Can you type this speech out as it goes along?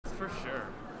for sure.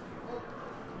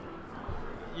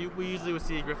 We usually would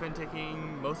see Griffin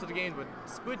taking most of the games, but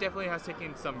Squid definitely has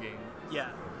taken some games.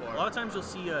 Yeah. before. A lot of times you'll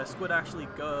see Squid actually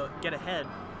get ahead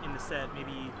in the set,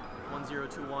 maybe 1-0,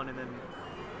 2-1, and then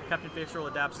Captain Facial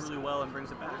adapts really well and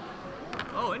brings it back.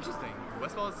 Oh, interesting.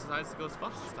 Westballz decides to go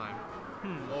Fox this time.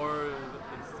 Or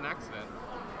it's an accident.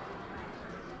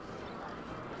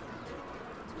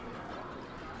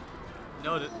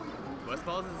 No,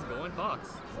 Westballz is going Fox.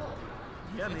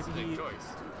 Yeah, it's maybe a big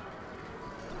choice.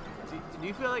 Do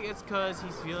you feel like it's because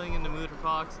he's feeling in the mood for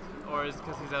Fox, or is it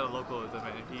because he's at a local event?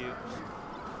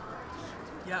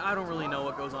 Yeah, I don't really know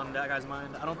what goes on in that guy's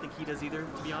mind. I don't think he does either,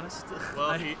 to be honest.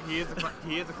 Well, he is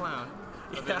a clown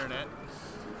of the internet.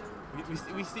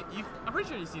 We see. I'm pretty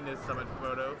sure you've seen this summit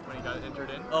photo when he got entered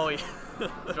in. Oh yeah.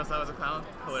 Dressed out as a clown.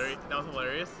 Hilarious. That was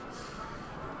hilarious.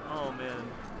 Oh man.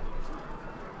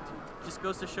 Just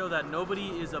goes to show that nobody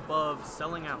is above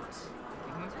selling out.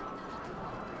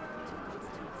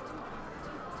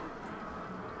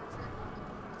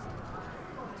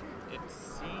 It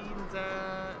seems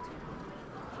that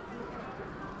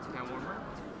hand warmer.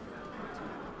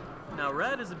 Now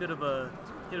Red is a bit of a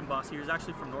hidden boss here. He's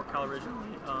actually from NorCal originally.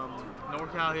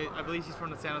 NorCal, I believe he's from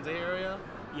the San Jose area.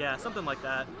 Yeah, something like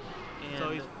that. And So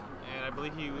and I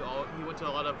believe he went to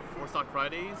a lot of Four Stock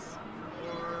Fridays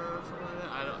or something like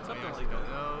that. I honestly don't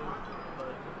know.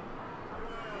 But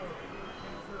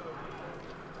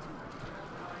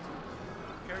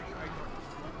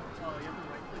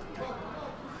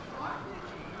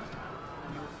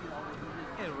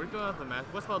and we're going off the match.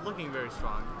 Westballz looking very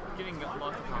strong, getting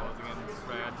lots of combos against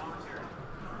Rad.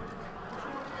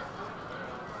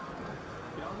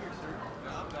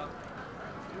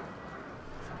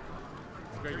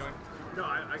 Where are you going? No,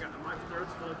 I got my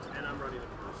throat's flipped and I'm ready to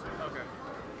push. Okay.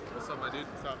 What's up, my dude?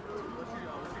 What's up?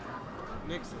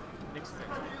 Nixon. Nixon.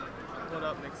 What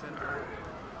up, Nixon?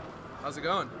 How's it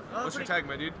going? What's your tag,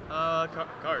 my dude?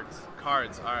 Cards.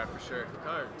 Cards. All right, for sure.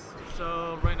 Cards.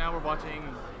 So right now we're watching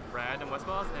Rad and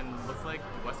Westballz, and looks like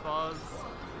Westballz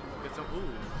gets some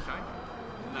shiny.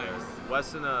 Nice.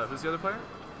 Wes and who's the other player?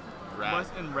 Rad.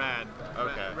 West and Rad.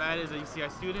 Okay. Rad is a UCI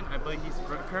student. I believe he's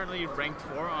currently ranked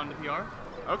 4 on the PR.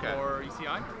 Okay. For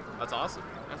UCI. That's awesome.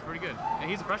 That's pretty good. And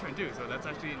he's a freshman too, so that's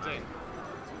actually insane.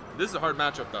 This is a hard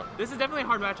matchup, though. This is definitely a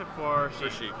hard matchup for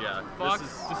Sheik. For Sheik, yeah. Fox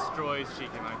destroys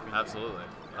Sheik in my opinion. Absolutely.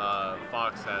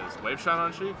 Fox has wave shot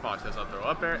on Sheik. Fox has up throw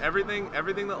up air. Everything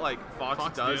that like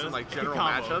Fox does in like general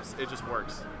matchups, it just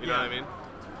works. You know what I mean?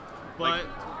 But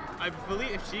I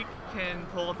believe if Sheik can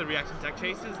pull up the reaction tech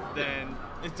chases, then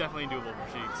it's definitely doable for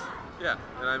Sheik's. Yeah,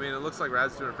 and I mean, it looks like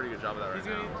Rad's doing a pretty good job of that right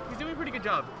now. He's doing a pretty good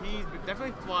job. He's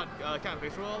definitely fought Captain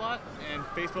Face Roll a lot, and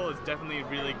Face Roll is definitely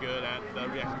really good at the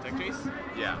reaction tech chase.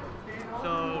 Yeah.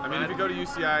 So I mean, if you go to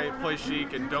UCI, play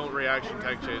Sheik, and don't reaction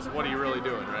tech chase, what are you really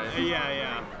doing, right?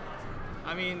 Yeah.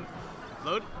 I mean,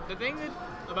 the thing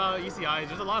about UCI is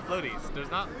there's a lot of floaties.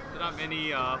 There's not many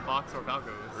Fox or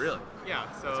Falcos. Really?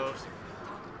 Yeah. So,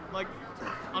 like,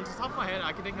 on the top of my head,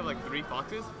 I can think of like 3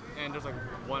 Foxes, and there's like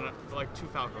 2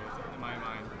 Falcos in my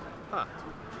mind. Huh.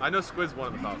 I know Squid's one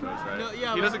of the Falcos, right? No,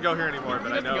 yeah, he doesn't go here anymore,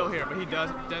 but I know. He doesn't go here, but he does.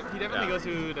 He definitely goes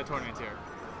to the tournaments here.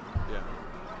 Yeah.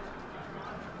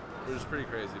 Which is pretty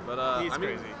crazy, but he's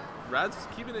crazy. Rad's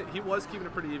keeping it. He was keeping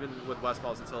it pretty even with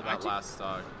Westballz until that last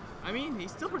stock. I mean,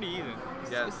 he's still pretty even.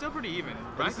 It's still pretty even.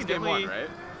 But this is game 1, right?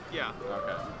 Yeah.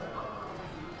 Okay.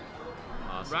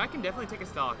 Awesome. Rad can definitely take a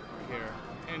stock here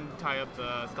and tie up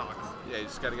the stocks. Yeah, you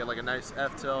just got to get like a nice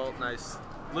F tilt, nice.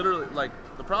 Literally, like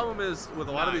the problem is with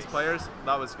a lot of these players,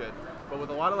 that was good. But with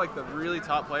a lot of like the really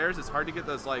top players, it's hard to get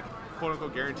those like quote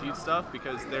unquote guaranteed stuff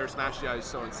because their smash DI is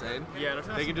so insane. Yeah,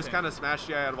 they can just kind of smash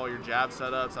DI out of all your jab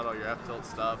setups, out of all your F tilt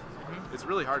stuff. It's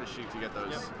really hard to Sheik to get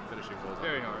those finishing goals.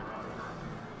 Very hard.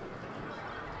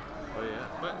 Oh yeah.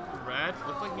 But Rad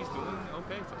looks like he's doing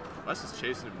okay. Wes is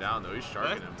chasing him down though. He's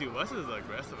sharking him. Dude, Wes is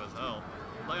aggressive as hell.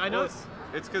 Like I know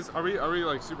it's because are we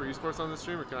like super esports on this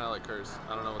stream or can I like curse?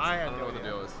 I don't know. I don't know what the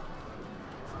deal is.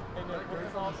 Hey, Nick,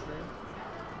 curse on stream.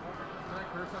 Can I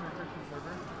curse on your Christian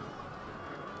server?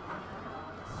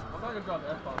 I'm not gonna drop the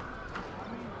F-bomb.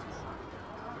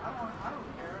 I don't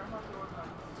care. I'm not going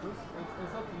to.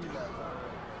 It's up to you guys.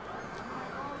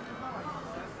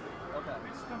 Okay.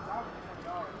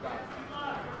 Got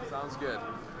it. Sounds good.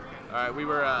 All right, we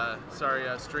were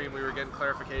stream. We were getting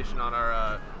clarification on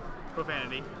our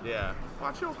profanity. Yeah.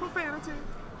 Watch your profanity.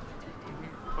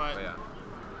 But yeah.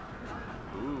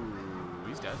 Ooh,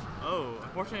 he's dead. Oh,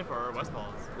 unfortunate for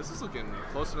Westballz. This is looking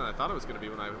closer than I thought it was going to be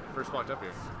when I first walked up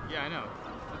here. Yeah, I know.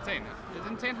 It's insane. It's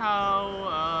insane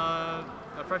how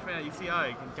a freshman at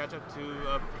UCI can catch up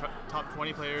to top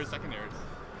 20 players secondaries.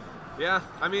 Yeah,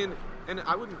 I mean, and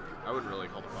I wouldn't really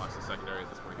call the Fox a secondary at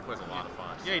this point. He plays a lot of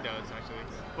Fox. Yeah, he does actually.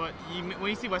 But when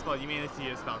you see Westballz, you mainly see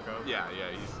his Falco. Yeah,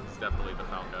 he's definitely the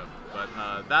Falco. But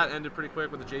that ended pretty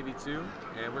quick with the JV2,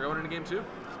 and we're going into game 2. Game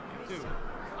 2.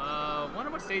 Wonder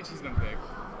what stage he's gonna pick.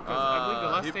 'Cause I believe the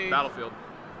last stage. Battlefield.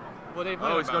 Well, they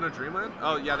played Oh, on he's going to Dreamland?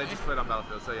 Oh, yeah, they just played on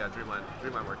Battlefield. So yeah, Dreamland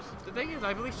works. The thing is,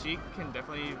 I believe Sheik can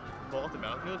definitely bowl at the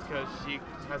battlefields because Sheik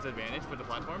has the advantage with the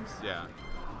platforms. Yeah.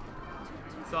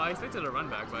 So I expected a run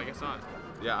back, but I guess not.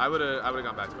 Yeah, I would have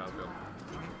gone back to Battlefield.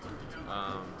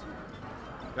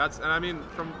 And I mean,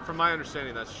 from my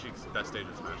understanding, that's Sheik's best stage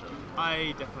in this matchup.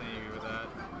 I definitely agree with that.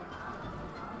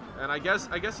 And I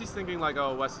guess he's thinking like,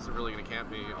 oh, West isn't really gonna camp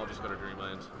me. I'll just go to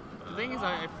Dreamland. The thing is,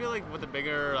 I feel like with the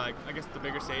bigger, the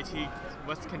bigger stage,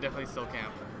 West can definitely still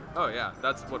camp. Oh yeah,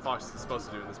 that's what Fox is supposed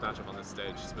to do in this matchup on this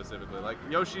stage specifically. Like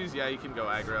Yoshi's, yeah, he can go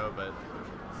aggro, but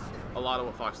a lot of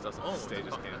what Fox does on this stage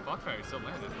is camp. Fox Fire still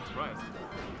landed. I'm surprised.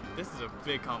 This is a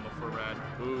big combo for Rad.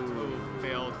 Ooh. Who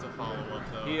failed to follow up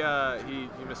though.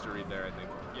 He missed a read there, I think.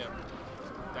 Yep.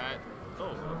 That.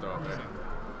 Oh. Throw up there.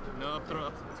 No, up throw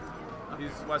up.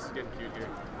 West is getting cute here.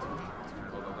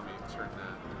 Hold on, let me turn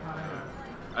that.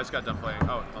 I just got done playing.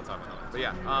 Oh, I'll talk about that. But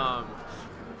yeah,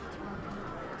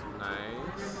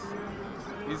 nice.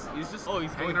 He's just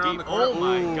he's hanging going around deep. the corner. Oh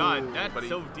my Ooh, god, that's but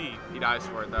so deep. He dies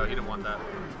for it though. He didn't want that.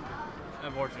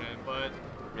 Unfortunate, but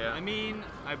yeah. I mean,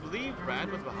 I believe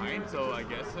Rad was behind, so I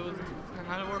guess it was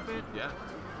kind of worth it. Yeah.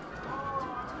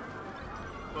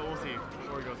 But we'll see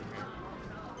where he goes from here.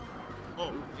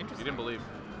 Oh, interesting. He didn't believe.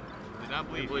 Did not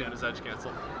believe. Didn't believe in his edge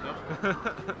cancel. Nope.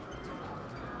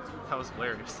 That was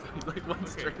hilarious. He like went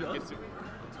straight up.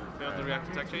 Failed to react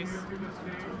to tech chase.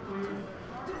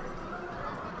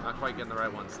 Not quite getting the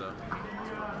right ones though.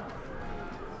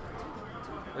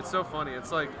 It's so funny.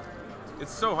 It's like,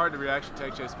 it's so hard to reaction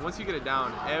tech chase. But once you get it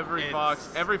down, every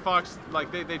fox,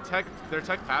 like their tech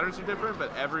patterns are different,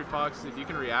 but every fox, if you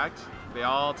can react, they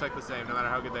all tech the same, no matter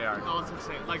how good they are. All the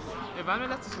same. Like, if I'm in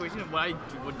that situation, what I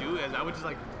would do is I would just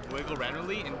like wiggle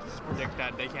randomly and just predict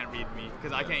that they can't read me,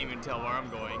 because I can't even tell where I'm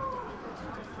going.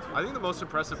 I think the most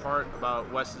impressive part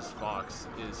about Wes's Fox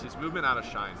is his movement out of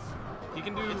shine. He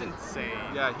can do. It's insane.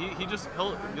 Yeah, you'll just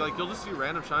see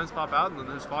random shines pop out, and then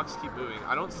his Fox keep moving.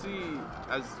 I don't see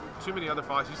as too many other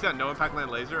Fox. You see that no impact land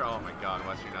laser? Oh my god,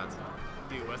 Wes, you're nuts.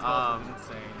 Dude, Westballz is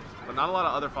insane. But not a lot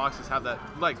of other Foxes have that.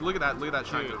 Like, look at that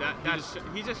shine. Dude,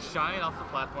 he just shined off the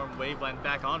platform, waveland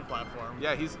back on platform.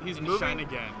 Yeah, he's moving. Shine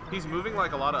again. He's moving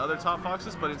like a lot of other top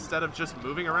Foxes, but instead of just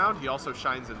moving around, he also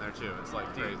shines in there too. It's like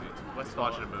crazy. Just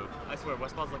watching him move. I swear,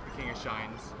 Westballz like the king of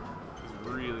shines. He's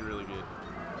really, really good.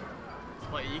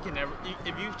 Like, you can never,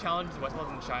 if you challenge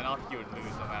Westballz and shine off, you would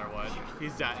lose no matter what.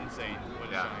 He's that insane when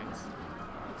he shines.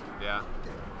 Yeah.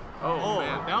 Oh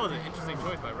man, that was an interesting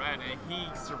choice by Rad, and he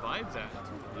survives that.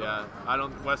 Yeah,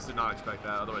 Wes did not expect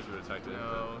that. Otherwise, we would have attacked it.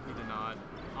 No, he did not.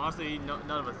 Honestly, none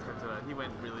of us expected that.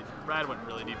 Rad went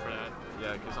really deep for that.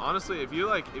 Yeah, because honestly, if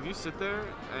you sit there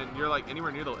and you're like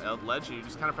anywhere near the ledge and you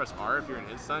just kind of press R if you're in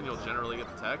his stun, you'll generally get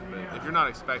the tech. But if you're not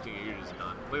expecting it, you're just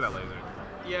done. Look at that laser.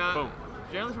 Yeah. Boom.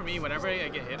 Generally for me, whenever I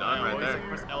get hit, Done I right always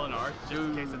press L and R just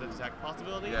in case of the attack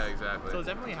possibilities. Yeah, exactly. So it's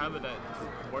definitely a habit that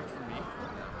worked for me.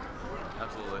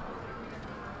 Absolutely.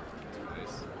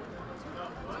 Nice.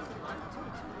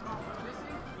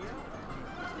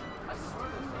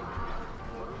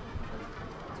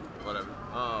 Whatever.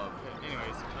 Okay,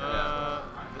 anyways,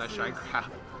 nice shine grab.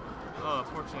 Oh,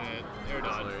 fortunate air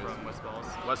dodge from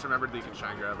Westballz. Wes remembered that he can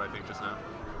shine grab, I think, just now.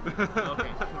 Okay.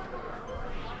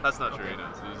 That's not true, he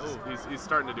knows. He's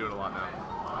starting to do it a lot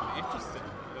now. Interesting.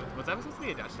 Was that supposed to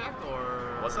be a dash attack,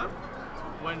 or...? What's that?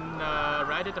 When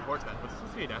Rad did the force man, was it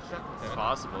supposed to be a dash attack? It's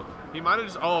possible. He might have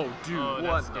just... Oh, dude,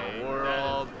 what in the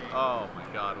world? Oh my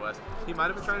god, Wes. He might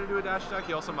have been trying to do a dash attack.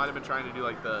 He also might have been trying to do,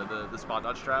 like, the spot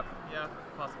dodge trap. Yeah,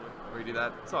 possibly. Where you do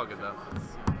that. It's all good, though.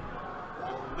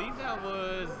 I believe that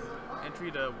was entry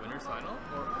to winner's final,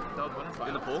 or that was winner's final.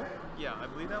 In the pool? Yeah, I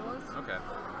believe that was. Okay.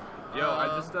 Yo,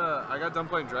 I got done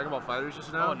playing Dragon Ball FighterZ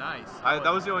just now. Oh, nice. That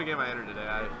was the only game I entered today.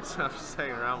 I was just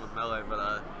hanging around with Melee, but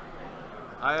Dude,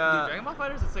 Dragon Ball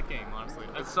FighterZ is a sick game, honestly.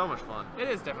 It's so much fun. It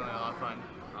is definitely a lot of fun.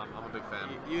 I'm a big fan.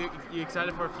 You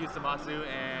excited for Fusamatsu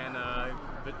and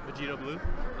Vegito Blue?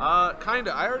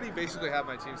 Kinda. I already basically have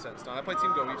my team set in stone. I play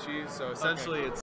Team Goichi, so essentially